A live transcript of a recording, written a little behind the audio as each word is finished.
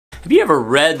Have you ever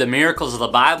read the miracles of the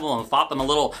Bible and thought them a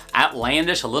little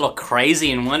outlandish, a little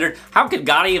crazy, and wondered, how could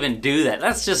God even do that?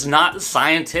 That's just not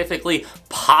scientifically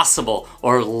possible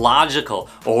or logical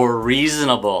or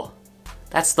reasonable.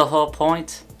 That's the whole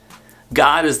point.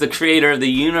 God is the creator of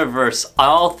the universe.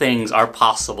 All things are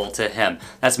possible to him.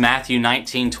 That's Matthew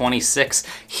 19:26.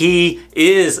 He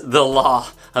is the law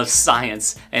of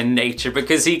science and nature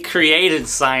because he created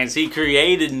science, he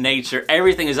created nature.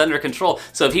 Everything is under control.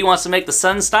 So if he wants to make the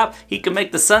sun stop, he can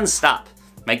make the sun stop,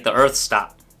 make the earth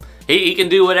stop. He can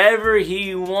do whatever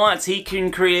he wants. He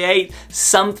can create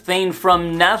something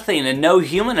from nothing, and no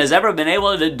human has ever been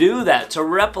able to do that, to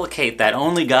replicate that.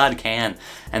 Only God can.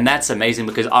 And that's amazing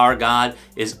because our God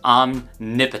is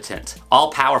omnipotent,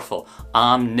 all-powerful,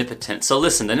 omnipotent. So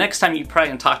listen, the next time you pray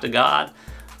and talk to God,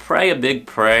 pray a big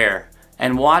prayer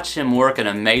and watch him work in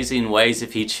amazing ways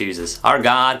if he chooses. Our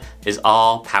God is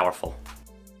all-powerful.